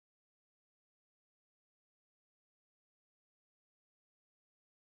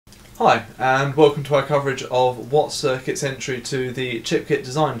Hi, and welcome to our coverage of What Circuits entry to the ChipKIT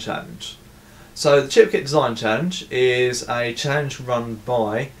Design Challenge. So the ChipKIT Design Challenge is a challenge run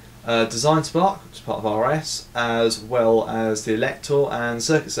by Design Spark, which is part of RS, as well as the Elector and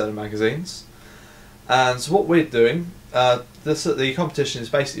Circuit Seller magazines. And so what we're doing, the competition is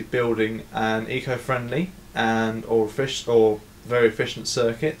basically building an eco-friendly or very efficient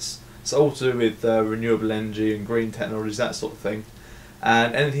circuits. So all to do with renewable energy and green technologies, that sort of thing,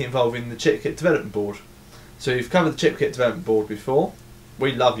 and anything involving the ChipKIT development board. So you've covered the ChipKIT development board before.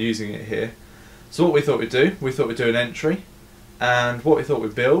 We love using it here. So what we thought we'd do an entry, and what we thought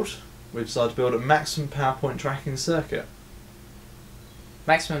we'd build, we decided to build a maximum power point tracking circuit.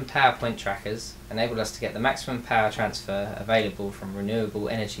 Maximum power point trackers enable us to get the maximum power transfer available from renewable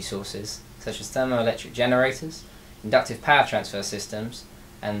energy sources such as thermoelectric generators, inductive power transfer systems,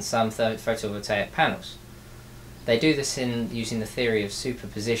 and some photovoltaic panels. They do this using the theory of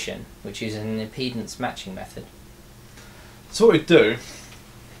superposition, which uses an impedance matching method. So what we do,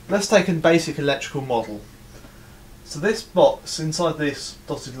 let's take a basic electrical model. So this box inside this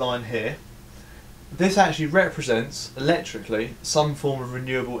dotted line here, this actually represents electrically some form of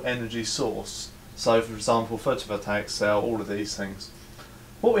renewable energy source. So for example, photovoltaic cell, all of these things.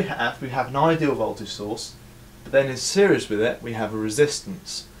 What we have an ideal voltage source, but then in series with it we have a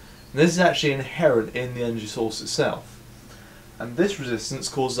resistance. And this is actually inherent in the energy source itself. And this resistance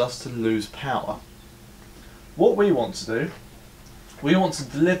causes us to lose power. What we want to do, we want to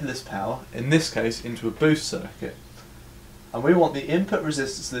deliver this power, in this case, into a boost circuit. And we want the input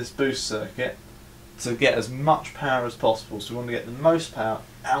resistance of this boost circuit to get as much power as possible. So we want to get the most power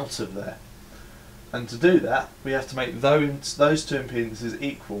out of there. And to do that, we have to make those two impedances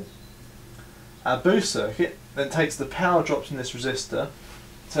equal. Our boost circuit then takes the power dropped in this resistor,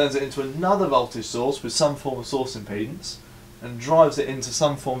 turns it into another voltage source with some form of source impedance, and drives it into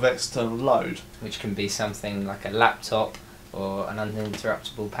some form of external load. Which can be something like a laptop or an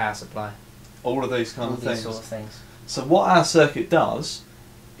uninterruptible power supply. All of these kind of things. Sort of things. So what our circuit does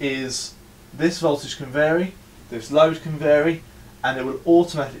is this voltage can vary, this load can vary, and it will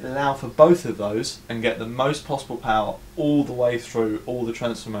automatically allow for both of those and get the most possible power all the way through all the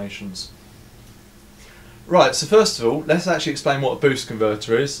transformations. Right, so first of all, let's actually explain what a boost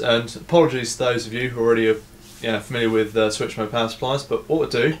converter is, and apologies to those of you who already are familiar with switch mode power supplies, but what we'll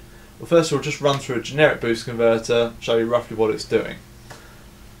do, well, first of all, just run through a generic boost converter, show you roughly what it's doing.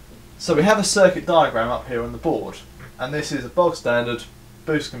 So we have a circuit diagram up here on the board, and this is a bog standard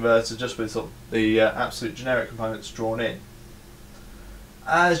boost converter just with sort of the absolute generic components drawn in.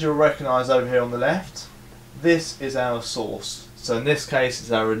 As you'll recognise over here on the left, this is our source. So in this case, it's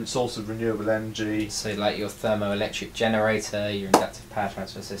our source of renewable energy. So like your thermoelectric generator, your inductive power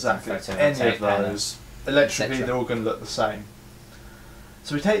transfer system, exactly. photovoltaic Any of those. Electrically, they're all going to look the same.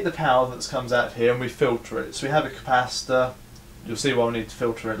 So we take the power that comes out here and we filter it. So we have a capacitor. You'll see why we need to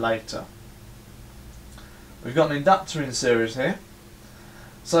filter it later. We've got an inductor in series here.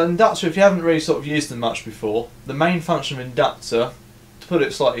 So an inductor, if you haven't really sort of used them much before, the main function of inductor, to put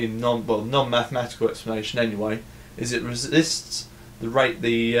it slightly in non-mathematical explanation anyway, is it resists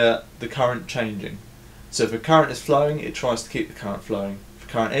the current changing. So if a current is flowing, it tries to keep the current flowing. If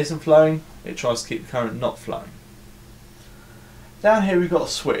the current isn't flowing, it tries to keep the current not flowing. Down here we've got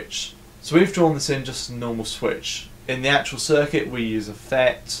a switch. So we've drawn this in just a normal switch. In the actual circuit we use a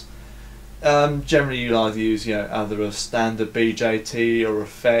FET. Generally you'll either use either a standard BJT or a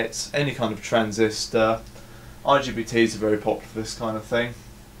FET, any kind of transistor. IGBTs are very popular for this kind of thing.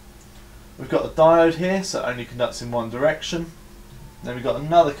 We've got a diode here, so it only conducts in one direction. Then we've got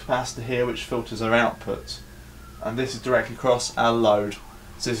another capacitor here which filters our output. And this is directly across our load.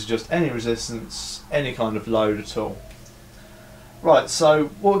 So this is just any resistance, any kind of load at all. Right, so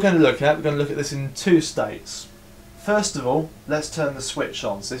what we're going to look at, we're going to look at this in two states. First of all, let's turn the switch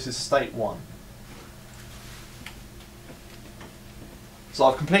on. So this is state 1. So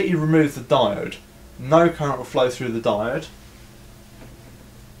I've completely removed the diode. No current will flow through the diode.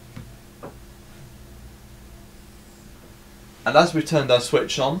 And as we've turned our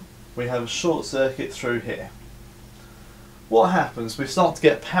switch on, we have a short circuit through here. What happens? We start to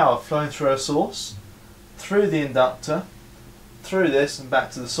get power flowing through our source, through the inductor, through this and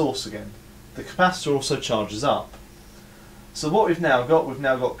back to the source again. The capacitor also charges up. So what we've now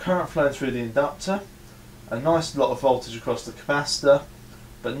got current flowing through the inductor, a nice lot of voltage across the capacitor,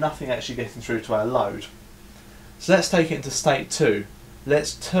 but nothing actually getting through to our load. So let's take it into state 2.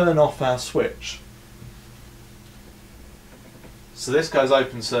 Let's turn off our switch. So this goes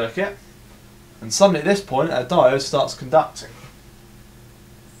open circuit, and suddenly at this point our diode starts conducting.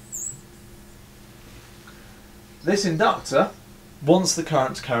 This inductor wants the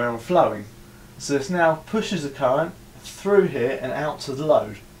current to carry on flowing. So this now pushes the current through here and out to the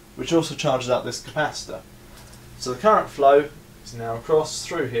load, which also charges up this capacitor. So the current flow is now across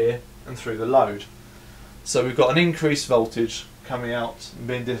through here and through the load. So we've got an increased voltage coming out and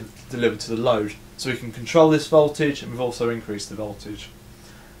being delivered to the load. So we can control this voltage, and we've also increased the voltage.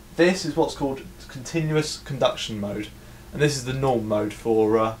 This is what's called continuous conduction mode, and this is the norm mode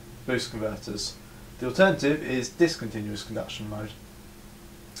for boost converters. The alternative is discontinuous conduction mode.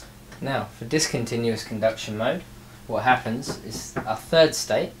 Now, for discontinuous conduction mode, what happens is our third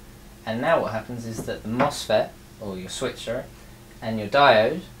state, and now what happens is that the MOSFET, or your switcher, and your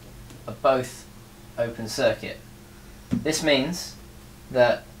diode are both open circuit. This means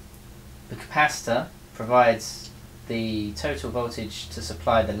that the capacitor provides the total voltage to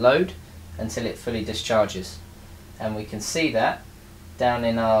supply the load until it fully discharges. And we can see that down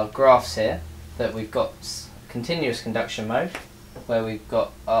in our graphs here, that we've got continuous conduction mode, where we've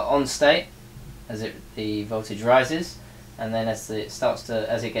got our on state as the voltage rises, and then as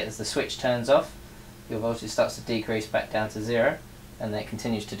the switch turns off, your voltage starts to decrease back down to 0, and then it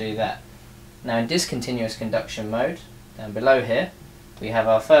continues to do that. Now in discontinuous conduction mode, down below here, we have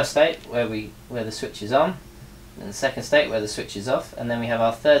our first state where the switch is on, and the second state where the switch is off, and then we have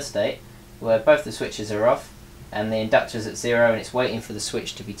our third state where both the switches are off and the inductor's at 0, and it's waiting for the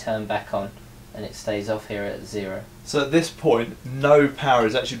switch to be turned back on, and it stays off here at 0. So at this point, no power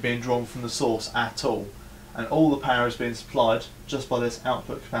is actually being drawn from the source at all, and all the power is being supplied just by this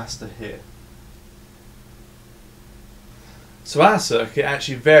output capacitor here. So our circuit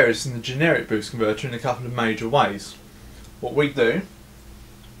actually varies from the generic boost converter in a couple of major ways. What we do,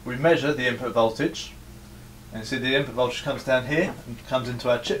 we measure the input voltage, and you see the input voltage comes down here and comes into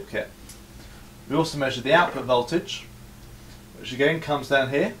our ChipKIT. We also measure the output voltage, which again comes down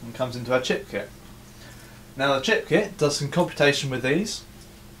here and comes into our ChipKIT. Now the ChipKIT does some computation with these,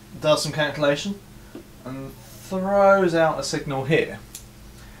 does some calculation, and throws out a signal here.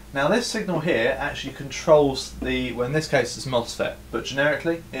 Now this signal here actually controls well, in this case it's MOSFET, but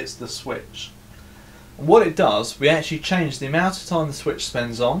generically it's the switch. And what it does, we actually change the amount of time the switch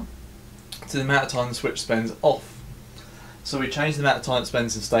spends on to the amount of time the switch spends off. So we change the amount of time it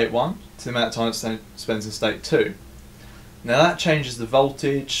spends in state 1 to the amount of time it spends in state 2. Now that changes the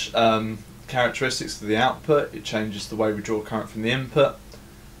voltage characteristics of the output, it changes the way we draw current from the input,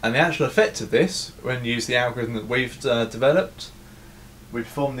 and the actual effect of this, when you use the algorithm that we've developed, we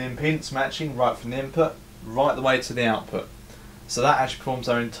perform the impedance matching right from the input right the way to the output. So that actually performs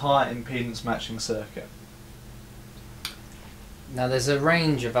our entire impedance matching circuit. Now there's a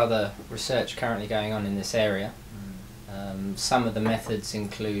range of other research currently going on in this area. Some of the methods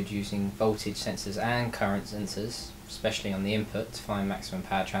include using voltage sensors and current sensors, especially on the input, to find maximum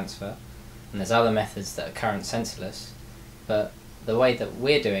power transfer. And there's other methods that are current sensorless, but the way that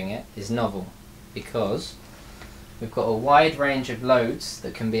we're doing it is novel because we've got a wide range of loads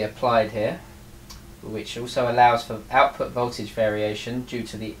that can be applied here, which also allows for output voltage variation due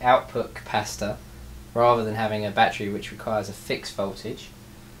to the output capacitor rather than having a battery which requires a fixed voltage.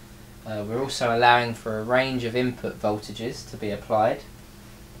 We're also allowing for a range of input voltages to be applied.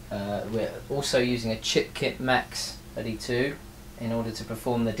 We're also using a ChipKIT Max 32 in order to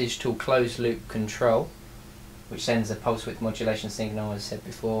perform the digital closed loop control, which sends a pulse width modulation signal, as I said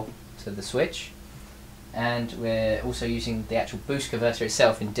before, to the switch. And we're also using the actual boost converter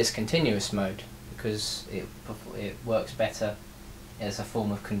itself in discontinuous mode because it works better as a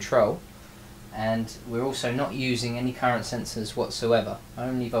form of control. And we're also not using any current sensors whatsoever,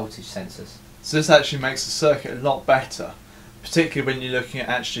 only voltage sensors. So this actually makes the circuit a lot better, particularly when you're looking at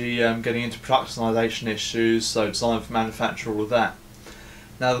actually getting into productionisation issues, so design for manufacture, all of that.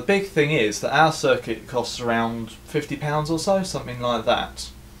 Now the big thing is that our circuit costs around £50 or so, something like that.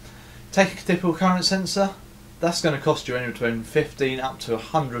 Take a typical current sensor, that's going to cost you anywhere between £15 up to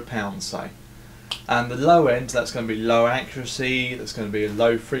 £100, say. And the low end, that's going to be low accuracy, that's going to be a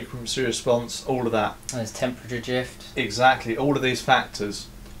low frequency response, all of that. There's temperature drift. Exactly, all of these factors.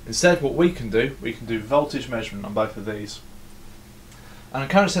 Instead what we can do voltage measurement on both of these. And in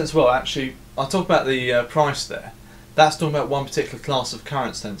current sensor, well actually, I'll talk about the price there. That's talking about one particular class of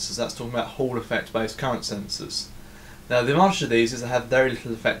current sensors, that's talking about Hall effect based current sensors. Now the advantage of these is they have very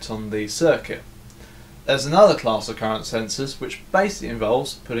little effect on the circuit. There's another class of current sensors which basically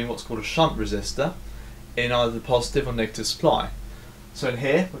involves putting what's called a shunt resistor in either the positive or negative supply. So in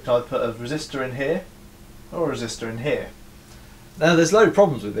here, we can either put a resistor in here or a resistor in here. Now there's loads of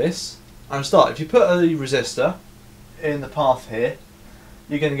problems with this. If you put a resistor in the path here,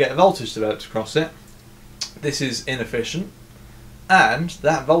 you're going to get a voltage developed across it. This is inefficient, and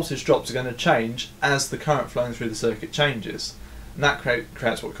that voltage drops are going to change as the current flowing through the circuit changes. and that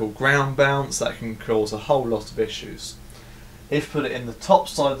creates what we call ground bounce. That can cause a whole lot of issues. If you put it in the top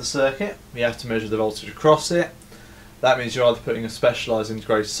side of the circuit, you have to measure the voltage across it. That means you're either putting a specialised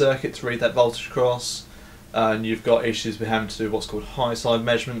integrated circuit to read that voltage across, and you've got issues with having to do what's called high side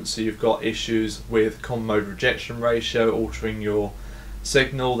measurements, so you've got issues with common mode rejection ratio altering your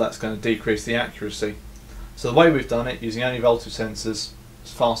signal. That's going to decrease the accuracy. So the way we've done it, using only voltage sensors,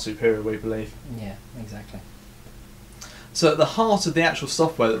 is far superior, we believe. Yeah, exactly. So at the heart of the actual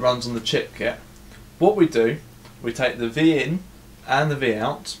software that runs on the ChipKIT, what we do, we take the V in and the V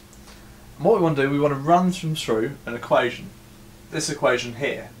out, and what we want to do, we want to run them through an equation. This equation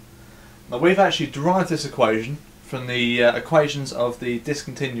here. Now we've actually derived this equation from the equations of the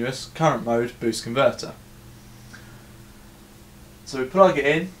discontinuous current mode boost converter. So we plug it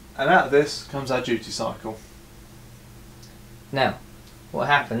in, and out of this comes our duty cycle. Now, what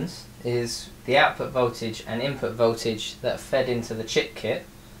happens is the output voltage and input voltage that are fed into the ChipKIT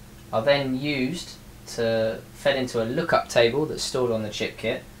are then used to fed into a lookup table that's stored on the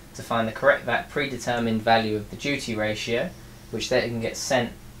ChipKIT to find the correct predetermined value of the duty ratio, which then gets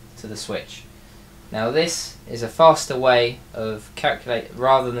sent to the switch. Now this is a faster way of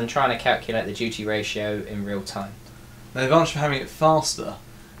rather than trying to calculate the duty ratio in real time. Now the advantage of having it faster,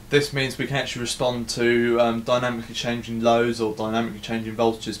 this means we can actually respond to dynamically changing loads or dynamically changing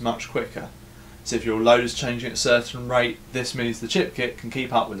voltages much quicker. So if your load is changing at a certain rate, this means the ChipKIT can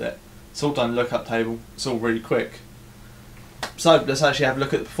keep up with it. It's all done in a lookup table, it's all really quick. So let's actually have a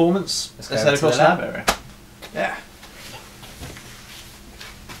look at the performance. Let's head across the lab area. Yeah.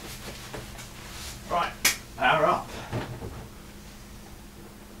 Right, power up.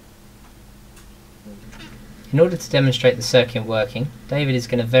 In order to demonstrate the circuit working, David is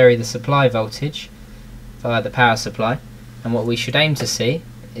going to vary the supply voltage via the power supply, and what we should aim to see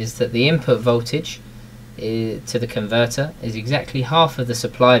is that the input voltage to the converter is exactly half of the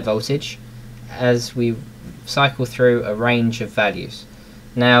supply voltage as we cycle through a range of values.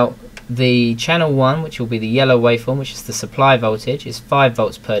 Now the channel 1, which will be the yellow waveform, which is the supply voltage, is 5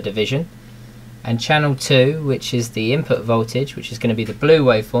 volts per division, and channel 2, which is the input voltage, which is going to be the blue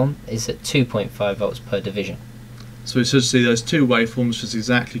waveform, is at 2.5 volts per division. So we should see those two waveforms just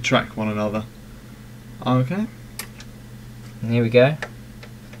exactly track one another. Okay. And here we go.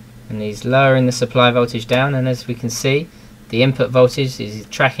 And he's lowering the supply voltage down, and as we can see, the input voltage is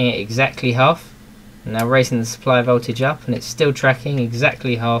tracking it exactly half. And now raising the supply voltage up, and it's still tracking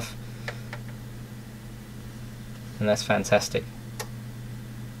exactly half. And that's fantastic.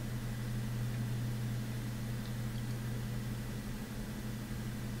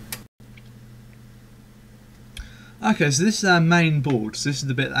 Okay, so this is our main board. So this is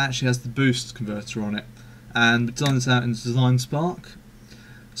the bit that actually has the boost converter on it, and we've done this out in Design Spark.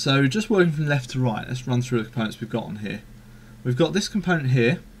 So just working from left to right, let's run through the components we've got on here. We've got this component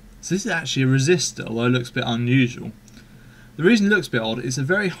here. So this is actually a resistor, although it looks a bit unusual. The reason it looks a bit odd, it's a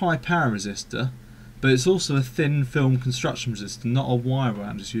very high power resistor, but it's also a thin film construction resistor, not a wire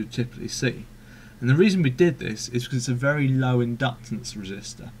wound as you would typically see. And the reason we did this is because it's a very low inductance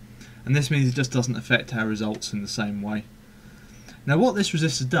resistor, and this means it just doesn't affect our results in the same way. Now what this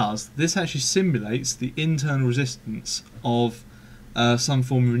resistor does, this actually simulates the internal resistance of some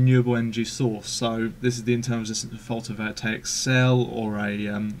form of renewable energy source. So this is the internal resistance of a photovoltaic cell or a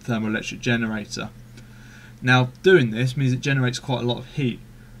thermoelectric generator. Now doing this means it generates quite a lot of heat,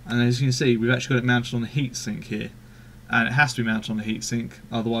 and as you can see we've actually got it mounted on a heat sink here, and it has to be mounted on a heat sink,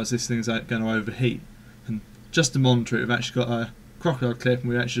 otherwise this thing's going to overheat. And just to monitor it, we've actually got a crocodile clip, and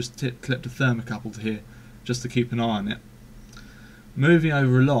we've actually just clipped a thermocouple to here just to keep an eye on it. Moving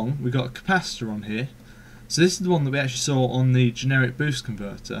over along, we've got a capacitor on here. So this is the one that we actually saw on the generic boost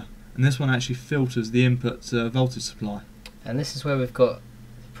converter, and this one actually filters the input voltage supply. And this is where we've got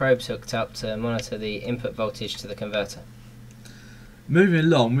probes hooked up to monitor the input voltage to the converter. Moving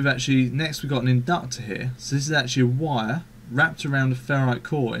along, we've got an inductor here. So this is actually a wire wrapped around a ferrite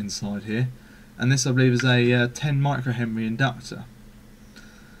core inside here, and this I believe is a 10 microhenry inductor.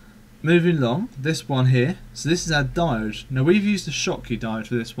 Moving along, this one here, so this is our diode. Now we've used a Schottky diode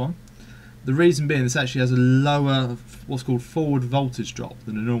for this one. The reason being this actually has a lower, what's called forward voltage drop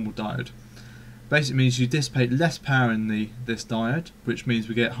than a normal diode. Basically means you dissipate less power in this diode, which means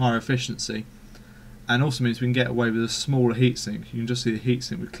we get higher efficiency, and also means we can get away with a smaller heatsink. You can just see the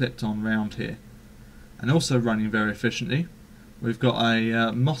heatsink we've clipped on round here. And also running very efficiently, we've got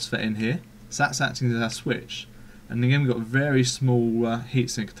a MOSFET in here, so that's acting as our switch. And again we've got a very small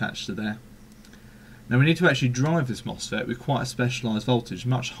heatsink attached to there. Now we need to actually drive this MOSFET with quite a specialised voltage,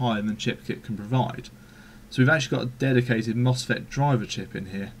 much higher than ChipKIT can provide. So we've actually got a dedicated MOSFET driver chip in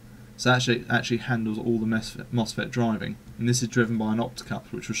here. So that actually handles all the MOSFET driving. and this is driven by an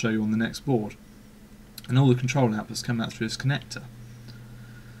optocoupler, which we'll show you on the next board. And all the control outputs come out through this connector.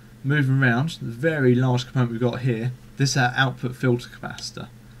 Moving around, the very large component we've got here, this is our output filter capacitor.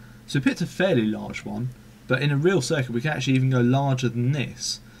 So we picked a fairly large one, but in a real circuit we can actually even go larger than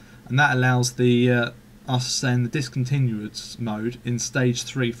this, and that allows the us to stay in the discontinuous mode in stage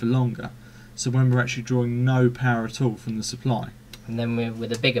 3 for longer, so when we're actually drawing no power at all from the supply. And then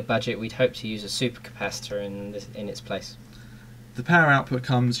with a bigger budget we'd hope to use a supercapacitor in its place. The power output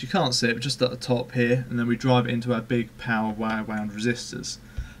comes, you can't see it, but just at the top here, and then we drive it into our big power wire wound resistors.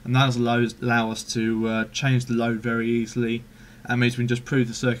 And that allows us to change the load very easily, and means we can just prove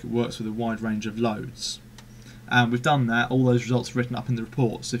the circuit works with a wide range of loads. And we've done that, all those results are written up in the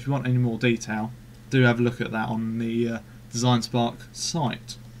report, so if you want any more detail, do have a look at that on the DesignSpark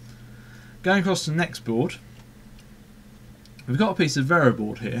site. Going across to the next board, we've got a piece of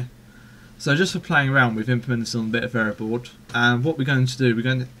VeriBoard here. So just for playing around, we've implemented this on a bit of VeriBoard, and what we're going to do, we're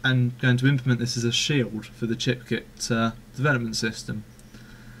going to implement this as a shield for the ChipKIT development system.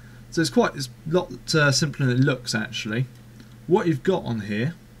 So it's a lot simpler than it looks actually. What you've got on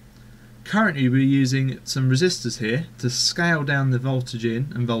here, currently we're using some resistors here to scale down the voltage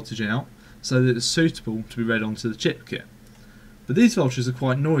in and voltage out so that it's suitable to be read onto the ChipKIT. But these voltages are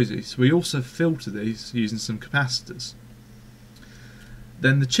quite noisy, so we also filter these using some capacitors.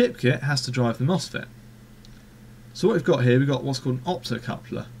 Then the ChipKIT has to drive the MOSFET. So what we've got here, we've got what's called an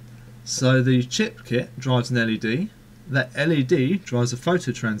optocoupler. So the ChipKIT drives an LED, that LED drives a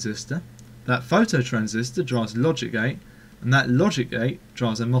phototransistor, that phototransistor drives a logic gate, and that logic gate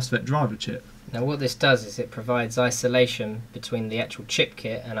drives a MOSFET driver chip. Now what this does is it provides isolation between the actual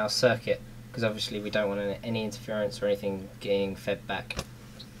ChipKIT and our circuit, because obviously we don't want any interference or anything getting fed back.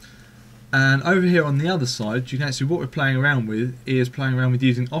 And over here on the other side, you can actually, what we're playing around with is playing around with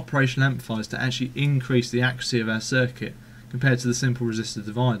using operational amplifiers to actually increase the accuracy of our circuit compared to the simple resistor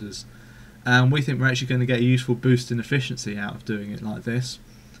dividers. And we think we're actually going to get a useful boost in efficiency out of doing it like this.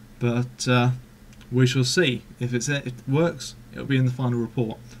 But we shall see. If it works, it'll be in the final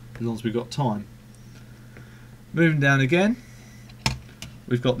report, as long as we've got time. Moving down again,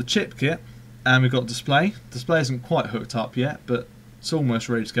 we've got the ChipKIT and we've got display. Display isn't quite hooked up yet, but it's almost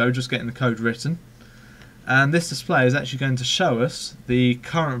ready to go, just getting the code written. And this display is actually going to show us the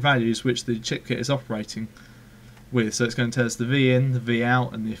current values which the ChipKIT is operating with. So it's going to tell us the V in, the V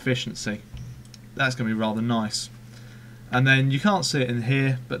out, and the efficiency. That's going to be rather nice. And then you can't see it in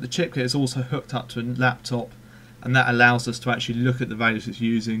here, but the ChipKIT is also hooked up to a laptop, and that allows us to actually look at the values it's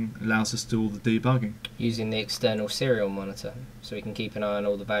using, allows us to do all the debugging. Using the external serial monitor, so we can keep an eye on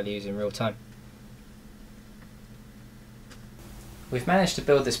all the values in real time. We've managed to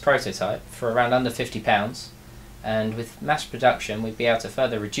build this prototype for around under £50, and with mass production we'd be able to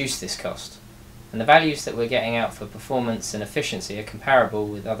further reduce this cost. And the values that we're getting out for performance and efficiency are comparable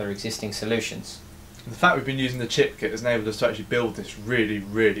with other existing solutions. The fact we've been using the ChipKIT has enabled us to actually build this really,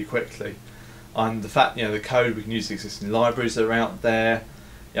 really quickly. And the fact, the code, we can use the existing libraries that are out there.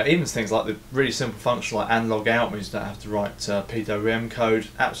 Even things like the really simple function like analog out means you don't have to write PWM code.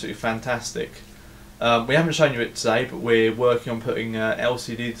 Absolutely fantastic. We haven't shown you it today, but we're working on putting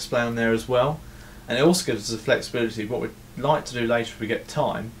LCD display on there as well. And it also gives us the flexibility. What we'd like to do later if we get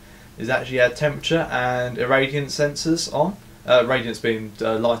time is actually add temperature and irradiance sensors on. Radiance being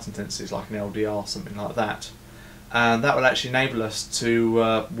light intensities like an LDR, something like that. And that will actually enable us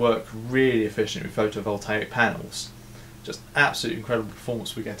to work really efficiently with photovoltaic panels. Just absolutely incredible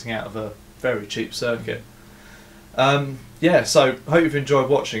performance we're getting out of a very cheap circuit. So hope you've enjoyed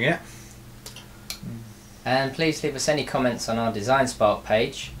watching it. And please leave us any comments on our DesignSpark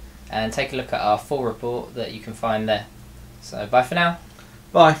page, and take a look at our full report that you can find there. So bye for now.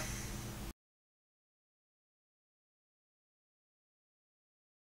 Bye.